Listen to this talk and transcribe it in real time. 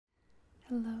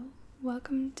Hello,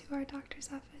 welcome to our doctor's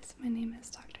office. My name is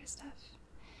Dr. Steph,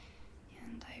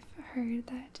 and I've heard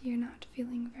that you're not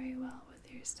feeling very well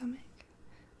with your stomach.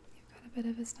 You've got a bit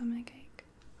of a stomach ache,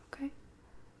 okay?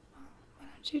 Well, why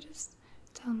don't you just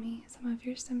tell me some of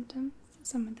your symptoms,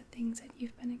 some of the things that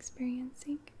you've been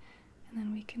experiencing, and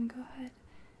then we can go ahead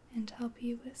and help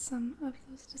you with some of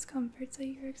those discomforts that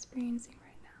you're experiencing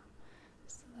right now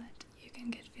so that you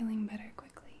can get feeling better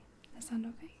quickly. Does that sound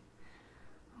okay?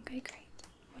 Okay, great.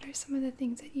 What are some of the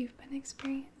things that you've been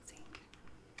experiencing?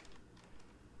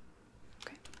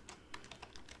 Okay.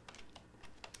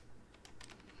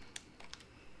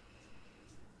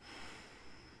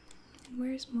 And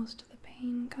where's most of the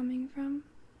pain coming from?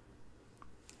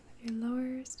 Your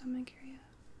lower stomach area?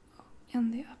 Oh,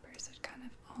 and the upper, so kind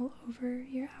of all over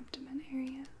your abdomen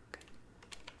area. Okay.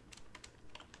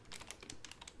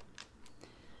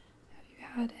 Have you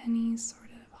had any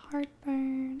sort of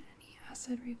heartburn, any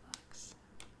acid reflux?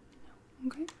 No.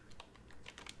 Okay.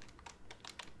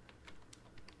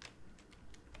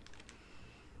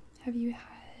 Have you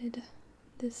had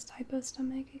this type of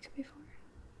stomach ache before?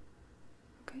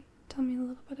 Okay. Tell me a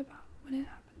little bit about when it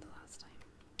happened the last time.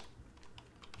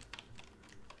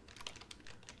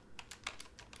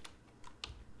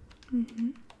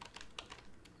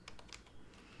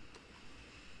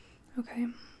 Okay.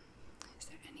 Is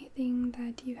there anything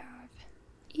that you have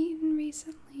eaten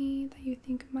recently that you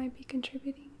think might be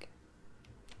contributing?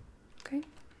 Okay.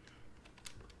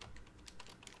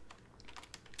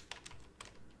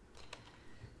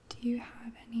 Do you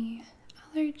have any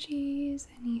allergies,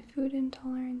 any food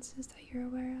intolerances that you're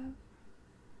aware of?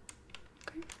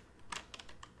 Okay.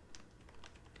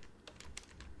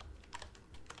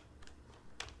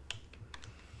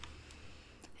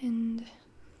 And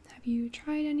have you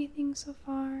tried anything so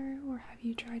far, or have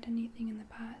you tried anything in the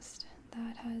past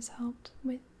that has helped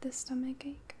with the stomach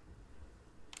ache?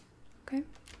 Okay.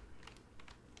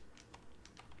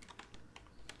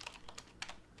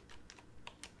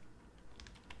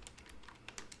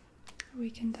 We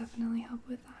can definitely help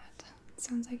with that. It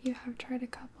sounds like you have tried a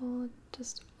couple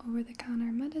just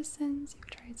over-the-counter medicines. You've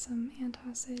tried some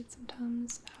antacids, some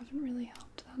Tums, haven't really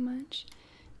helped that much.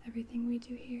 Everything we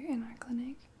do here in our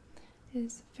clinic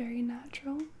is very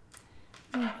natural.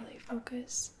 We really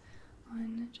focus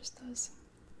on just those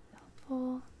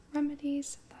helpful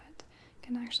remedies that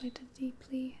can actually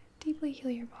deeply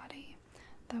heal your body.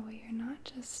 That way you're not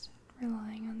just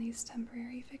relying on these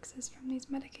temporary fixes from these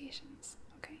medications.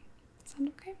 Okay? Sound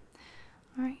okay?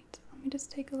 Alright, let me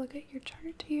just take a look at your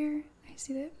chart here. I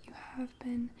see that you have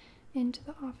been into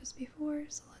the office before,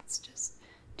 so let's just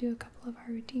do a couple of our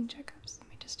routine checkups. Let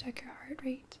me just check your heart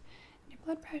rate, your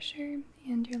blood pressure,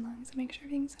 and your lungs and make sure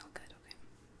everything's all good, okay?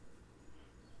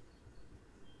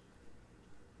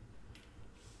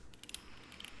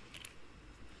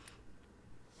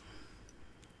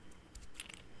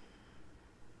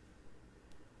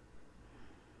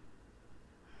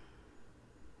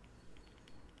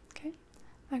 Okay,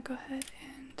 now go ahead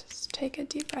and just take a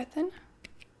deep breath in.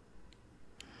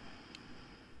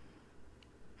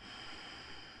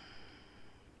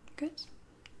 Good.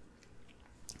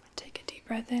 Take a deep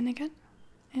breath in again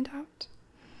and out.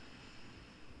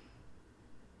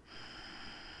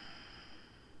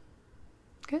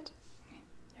 Good.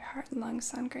 Your heart and lungs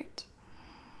sound great.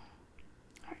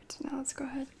 Alright, now let's go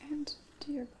ahead and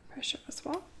do your blood pressure as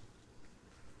well.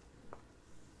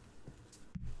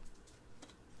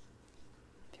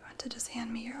 If you want to just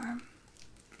hand me your arm.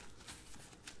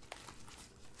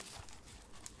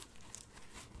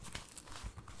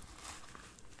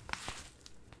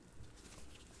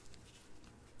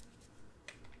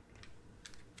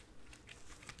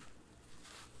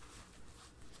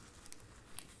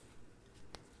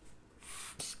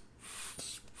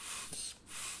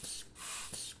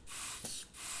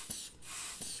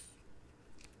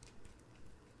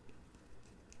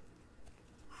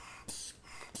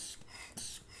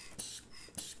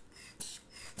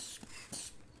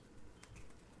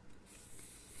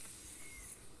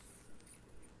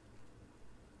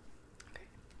 Okay,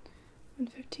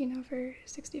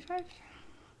 115/65.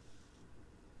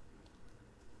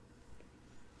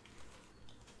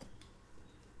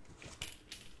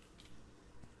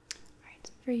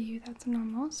 Alright, for you that's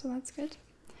normal, so that's good.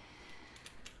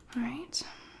 Alright,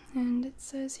 and it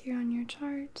says here on your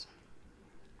chart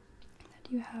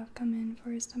that you have come in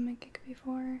for a stomach ache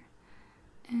before,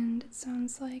 and it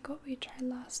sounds like what we tried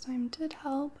last time did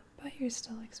help, but you're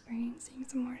still experiencing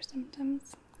some more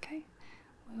symptoms. Okay,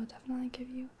 we will definitely give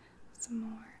you some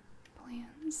more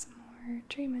plans, some more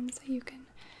treatments that you can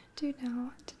do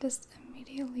now to just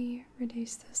immediately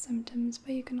reduce those symptoms,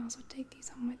 but you can also take these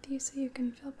home with you so you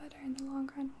can feel better in the long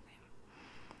run.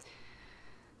 Okay?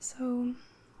 So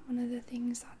one of the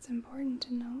things that's important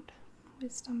to note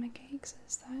with stomach aches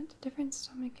is that different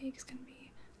stomach aches can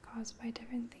be caused by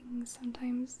different things.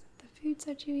 Sometimes the foods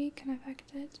that you eat can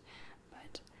affect it,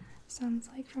 but sounds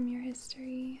like from your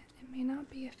history it may not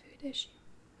be a food issue.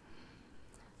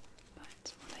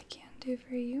 But what I can do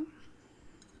for you,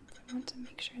 I want to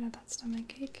make sure that that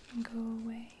stomach ache can go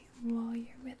away while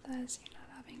you're with us. You're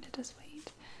not having to just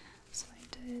wait. So I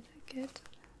did get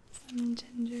some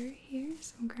ginger here,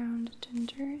 some ground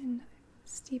ginger, and I'm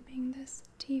steeping this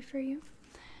tea for you.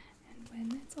 And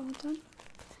when it's all done,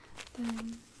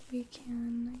 then we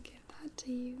can give that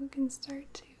to you. We can start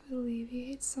to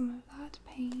alleviate some of that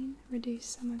pain, reduce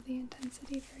some of the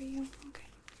intensity for you. Okay.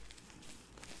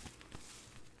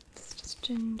 It's just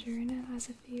ginger, and it has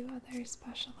a few other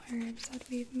special herbs that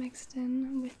we've mixed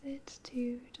in with it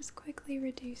to just quickly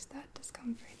reduce that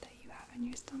discomfort that you have in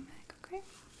your stomach. Okay.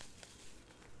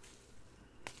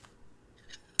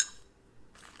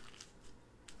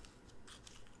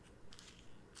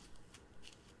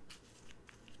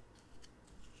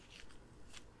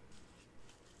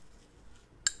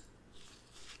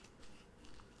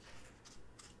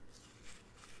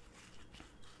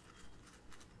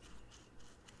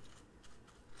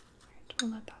 We'll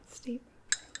let that steep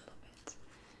for a little bit.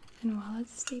 And while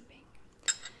it's steeping,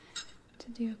 to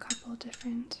do a couple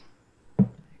different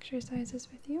exercises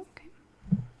with you, okay?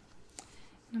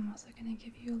 And I'm also going to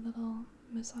give you a little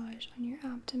massage on your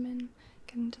abdomen,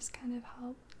 can just kind of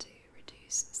help to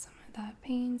reduce some of that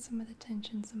pain, some of the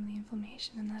tension, some of the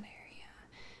inflammation in that area.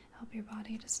 Help your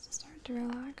body just to start to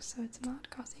relax so it's not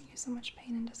causing you so much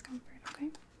pain and discomfort, okay?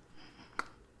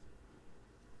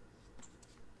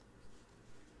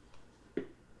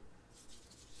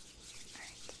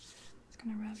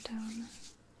 Gonna rub down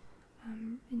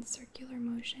in circular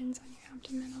motions on your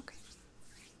abdomen, okay?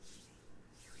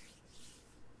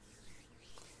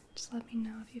 Just let me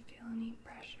know if you feel any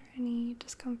pressure, any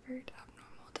discomfort,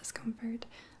 abnormal discomfort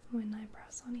when I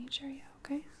press on each area,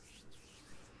 okay?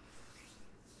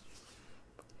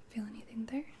 Feel anything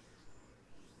there?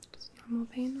 Just normal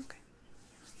pain, okay?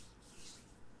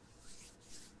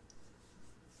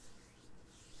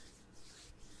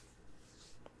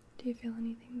 Do you feel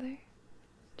anything there?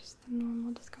 Just the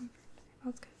normal discomfort.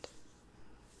 That's good.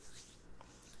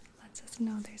 Lets us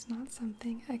know there's not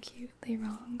something acutely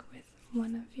wrong with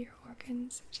one of your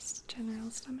organs, just general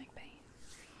stomach pain.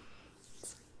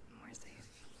 It's more safe.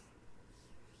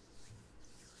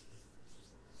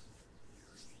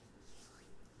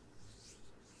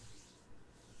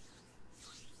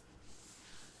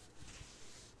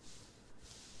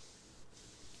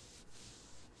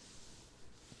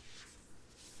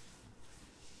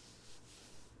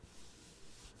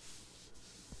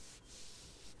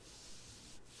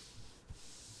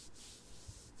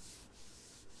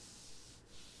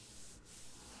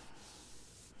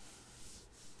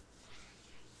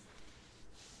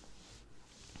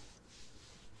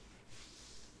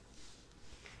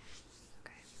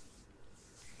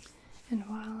 And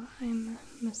while I'm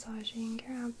massaging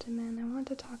your abdomen, I want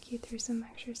to talk you through some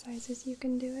exercises you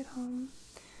can do at home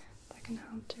that can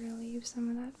help to relieve some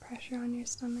of that pressure on your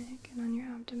stomach and on your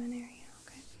abdomen area,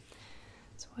 okay?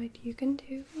 So what you can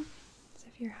do is,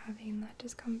 if you're having that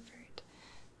discomfort,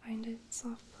 find a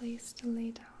soft place to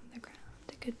lay down on the ground.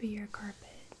 It could be your carpet,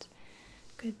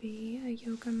 it could be a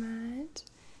yoga mat,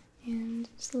 and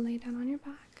just lay down on your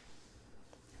back.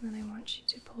 And then I want you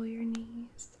to pull your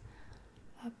knees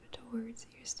up towards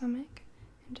your stomach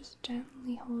and just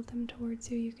gently hold them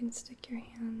towards you. You can stick your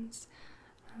hands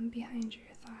behind your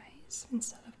thighs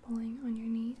instead of pulling on your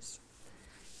knees.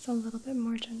 It's a little bit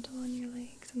more gentle on your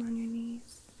legs and on your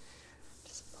knees.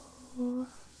 Just pull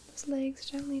those legs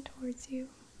gently towards you.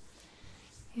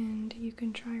 And you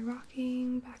can try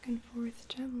rocking back and forth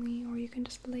gently, or you can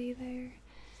just lay there.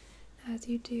 As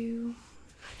you do,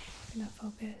 I'm going to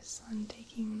focus on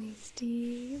taking these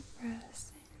deep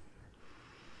breaths in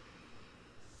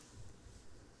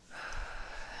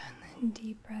and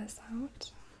deep breaths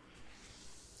out.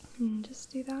 And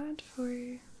just do that for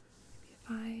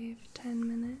maybe 5-10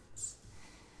 minutes.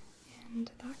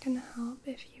 And that can help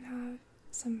if you have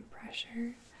some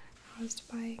pressure caused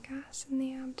by gas in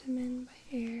the abdomen,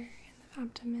 by air in the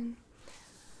abdomen.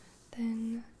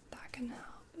 Then that can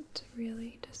help to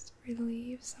really just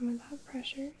relieve some of that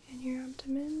pressure in your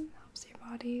abdomen. Helps your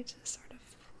body to sort of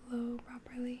flow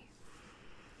properly.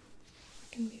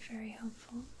 It can be very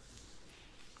helpful.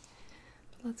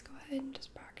 But let's go ahead and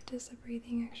just practice a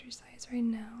breathing exercise right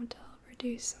now to help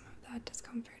reduce some of that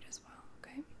discomfort as well,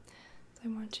 okay? I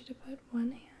want you to put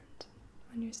one hand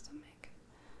on your stomach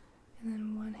and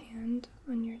then one hand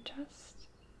on your chest.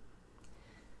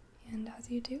 And as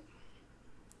you do,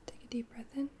 take a deep breath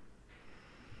in.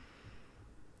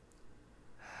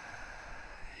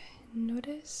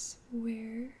 Notice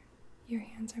where your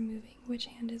hands are moving, which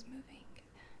hand is moving.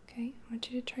 Okay, I want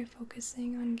you to try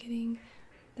focusing on getting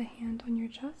the hand on your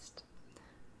chest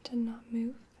to not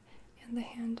move, and the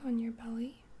hand on your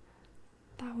belly,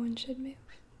 that one should move.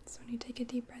 So when you take a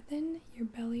deep breath in, your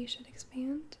belly should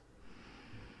expand,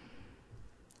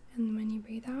 and when you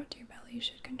breathe out, your belly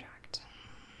should contract.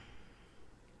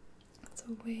 It's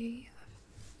a way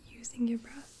of using your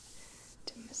breath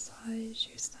to massage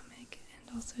your stomach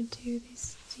and also do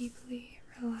these deeply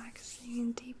relaxing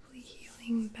and deeply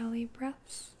healing belly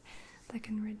breaths that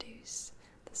can reduce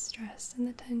the stress and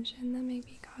the tension that may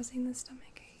be causing the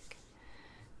stomach ache.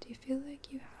 Do you feel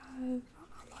like you have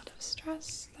a lot of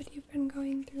stress that you've been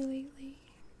going through lately?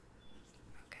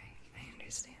 Okay, I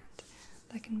understand.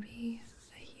 That can be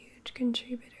a huge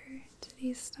contributor to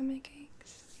these stomach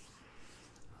aches.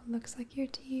 Well, it looks like your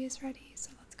tea is ready,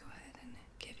 so let's go ahead and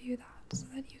give you that so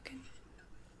that you can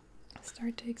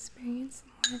start to experience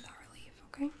more of that relief,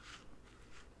 okay?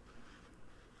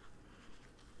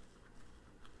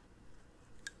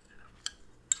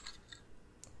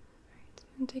 Alright,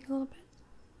 and take a little bit.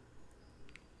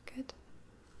 Good.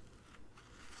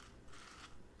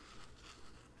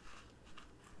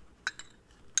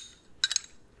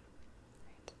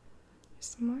 Alright, there's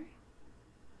some more.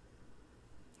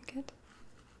 Good.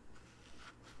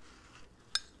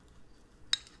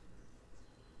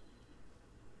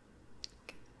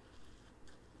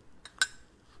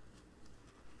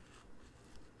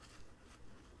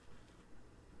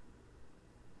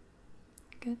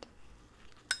 Good.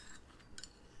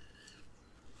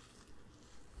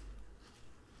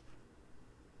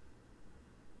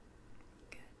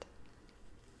 Good.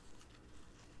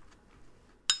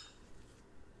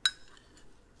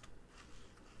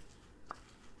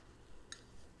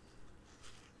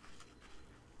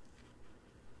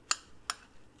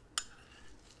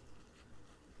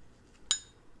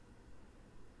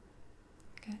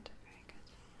 Good. Very good.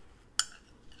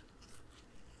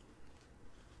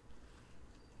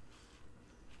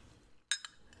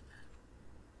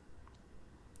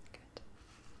 Good.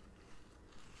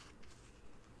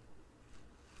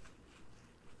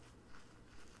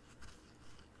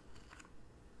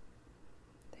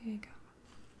 There you go.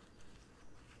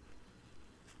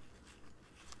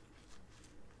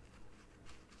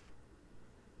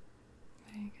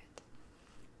 Very good.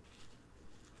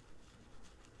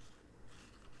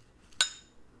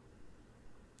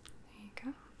 There you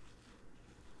go.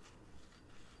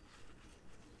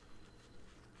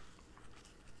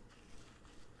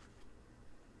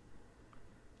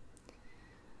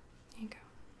 There you go.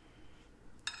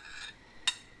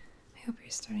 I hope you're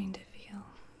starting to feel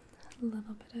a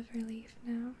little bit of relief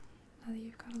now that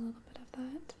you've got a little bit of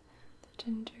that, the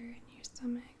ginger in your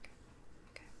stomach.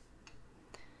 Okay.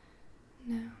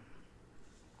 Now,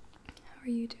 how are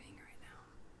you doing right now?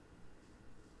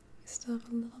 You still have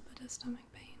a little bit of stomach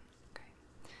pain? Okay.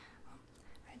 Well,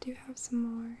 I do have some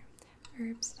more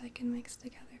herbs that I can mix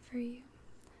together for you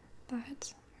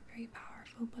that are very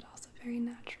powerful but also very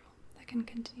natural that can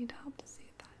continue to help to soothe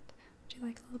that. Would you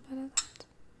like a little bit of that?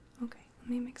 Okay, let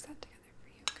me mix that together for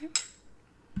you, okay?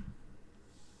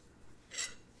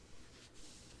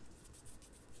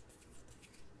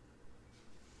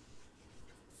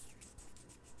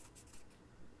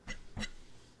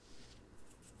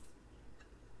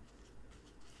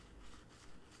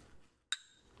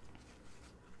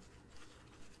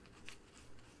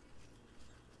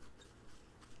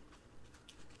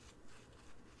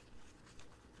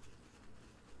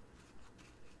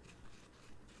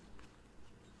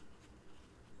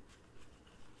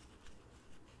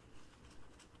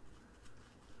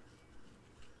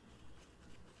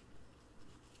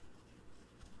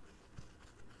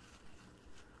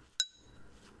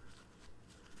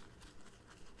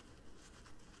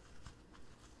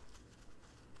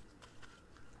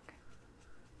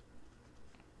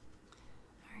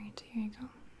 Alright, here you go.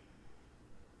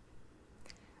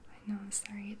 I know, I'm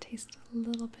sorry it tastes a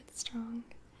little bit strong,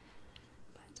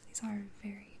 but these are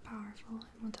very powerful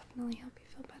and will definitely help you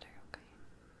feel better, okay?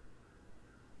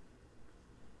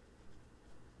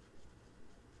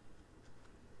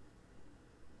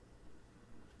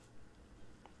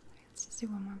 Alright, let's just do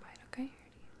one more bite, okay?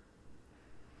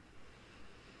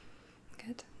 Ready?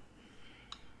 Good.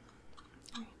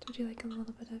 Alright, would you like a little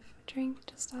bit of a drink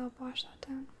just to help wash that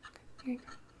down? Okay, here you go.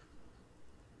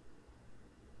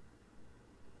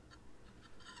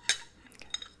 Okay.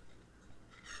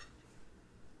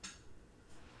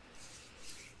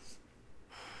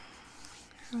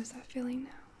 How is that feeling now?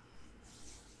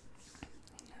 I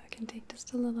know it can take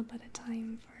just a little bit of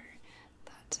time for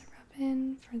that to rub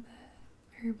in, for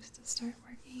the herbs to start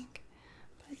working,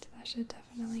 but that should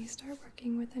definitely start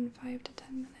working within 5 to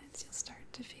 10 minutes. You'll start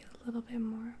to feel a little bit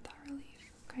more of that relief,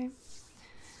 okay?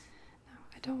 Now,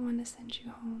 I don't want to send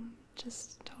you home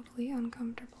just totally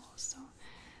uncomfortable, so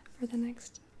for the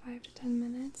next 5 to 10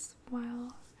 minutes,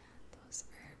 while those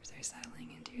herbs are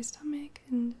settling into your stomach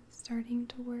and starting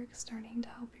to work, starting to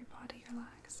help your body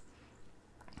relax,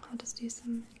 I'll just do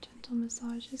some gentle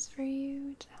massages for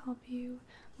you to help you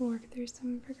work through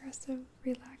some progressive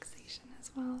relaxation as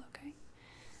well, okay?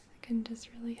 It can just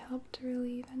really help to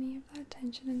relieve any of that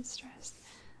tension and stress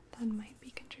that might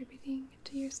be contributing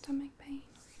to your stomach pain,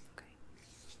 okay?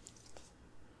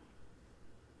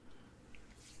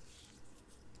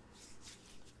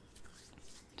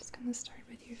 I'm just going to start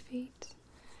with your feet,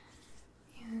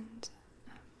 and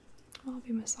I'll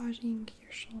be massaging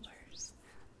your shoulders,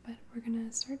 but we're going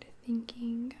to start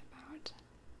thinking about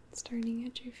starting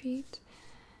at your feet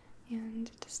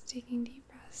and just taking deep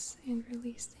breaths and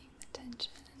releasing the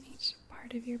tension in each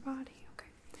part of your body, okay?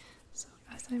 So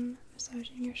as I'm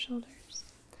massaging your shoulders,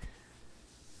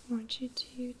 I want you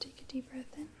to take a deep breath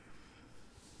in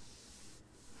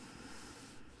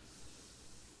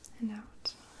and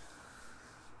out.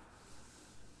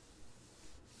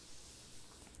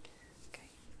 Okay.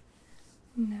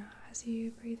 Now as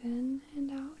you breathe in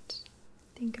and out,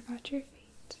 think about your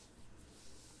feet.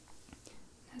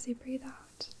 As you breathe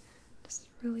out, just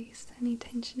release any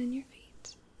tension in your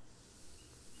feet.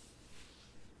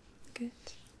 Good.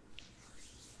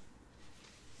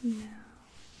 Now,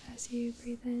 as you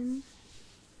breathe in,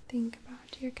 think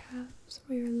about your calves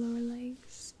or your lower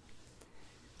legs.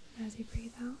 And as you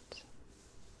breathe out,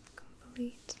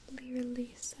 completely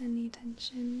release any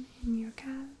tension in your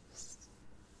calves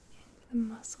and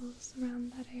the muscles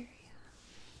around that area.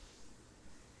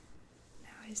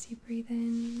 Now, as you breathe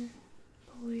in,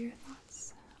 pull your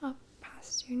thoughts up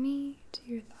past your knee to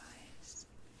your thighs,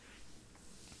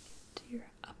 to your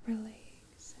upper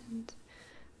legs, and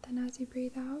then as you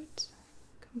breathe out,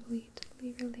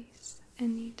 completely release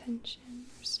any tension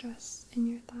or stress in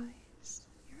your thighs,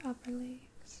 your upper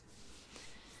legs.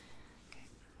 Okay,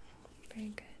 very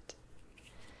good.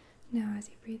 Now as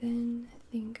you breathe in,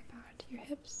 think about your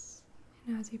hips,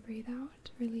 and as you breathe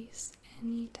out, release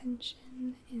any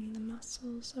tension in the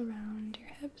muscles around your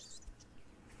hips.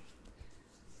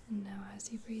 And now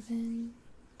as you breathe in,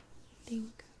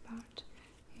 think about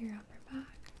your upper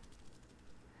back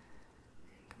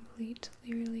and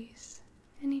completely release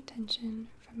any tension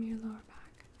from your lower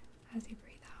back as you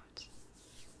breathe out.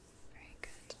 Very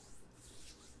good.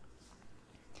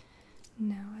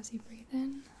 Now as you breathe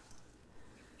in,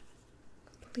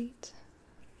 completely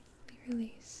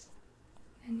release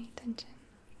any tension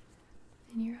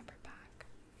in your upper back.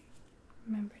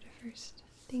 Remember to first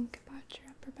think about your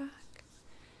upper back,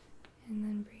 and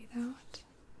then breathe out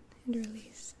and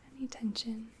release any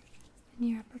tension in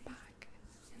your upper back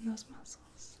and those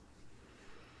muscles.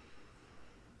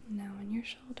 Now on your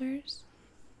shoulders.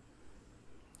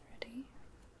 Ready?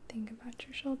 Think about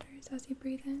your shoulders as you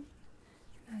breathe in,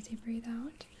 and as you breathe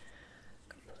out,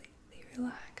 completely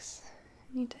relax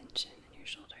any tension in your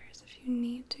shoulders. If you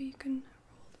need to, you can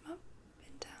roll them up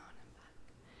and down and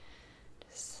back.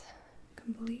 Just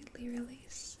completely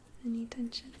release any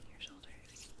tension in your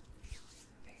shoulders.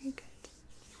 Very good.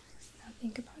 Now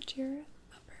think about your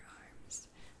upper arms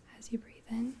as you breathe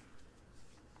in,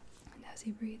 and as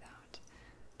you breathe out,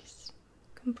 just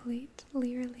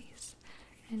completely release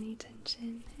any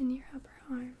tension in your upper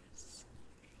arms.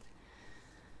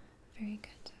 Very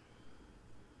good.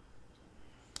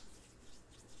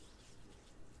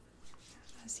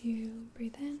 As you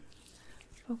breathe in,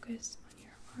 focus on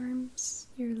your arms,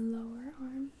 your lower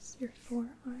arms, your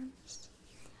forearms.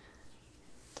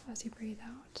 As you breathe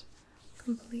out,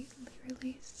 completely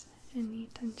release any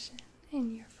tension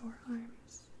in your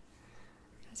forearms.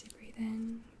 As you breathe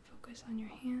in, focus on your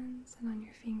hands and on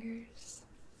your fingers.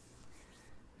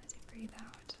 As you breathe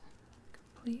out,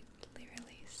 completely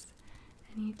release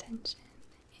any tension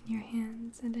in your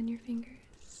hands and in your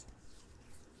fingers.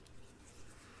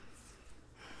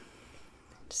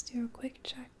 Just do a quick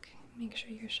check. Make sure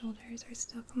your shoulders are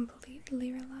still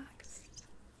completely relaxed.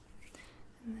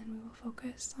 And then we will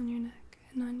focus on your neck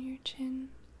and on your chin,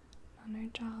 on our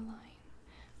jawline.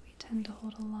 We tend to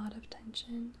hold a lot of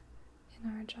tension in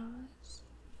our jaws.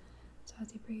 So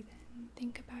as you breathe in,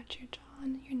 think about your jaw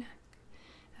and your neck.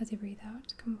 As you breathe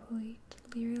out,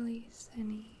 completely release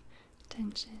any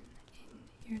tension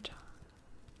in your jaw.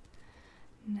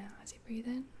 Now as you breathe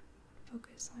in,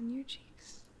 focus on your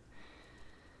cheeks.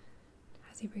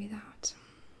 As As you breathe out,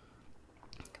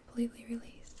 completely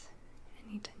release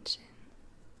any tension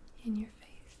in your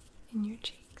face, in your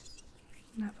cheeks.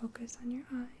 Now focus on your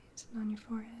eyes and on your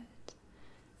forehead.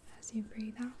 As you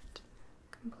breathe out,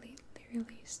 completely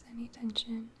release any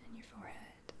tension in your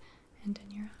forehead and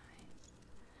in your eyes.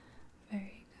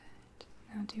 Very good.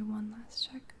 Now do one last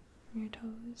check from your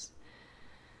toes.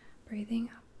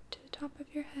 Breathing up to the top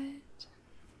of your head.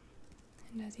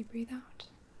 And as you breathe out,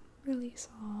 release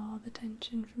all the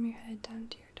tension from your head down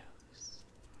to your toes.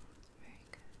 Very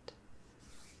good.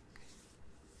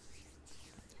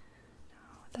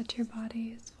 Now that your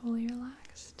body is fully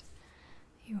relaxed,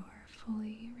 you are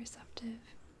fully receptive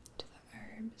to the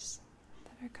herbs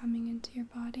that are coming into your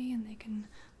body, and they can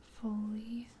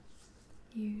fully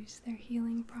use their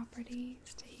healing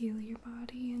properties to heal your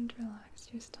body and relax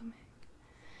your stomach.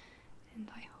 And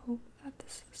I hope that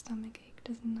this stomach ache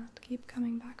does not keep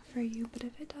coming back for you, but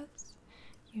if it does,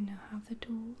 you now have the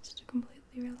tools to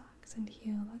completely relax and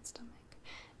heal that stomach.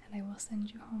 And I will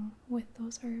send you home with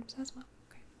those herbs as well.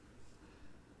 Okay.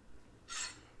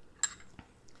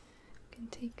 You can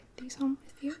take these home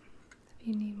with you. If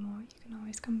you need more, you can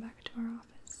always come back to our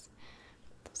office.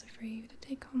 Those are for you to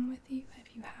take home with you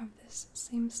if you have this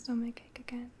same stomach ache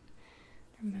again.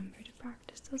 Remember to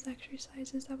practice those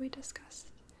exercises that we discussed.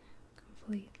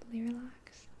 Completely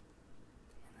relax.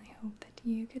 And I hope that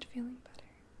you get feeling better.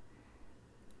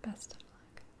 Best of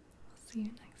luck. I'll see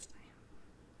you next time.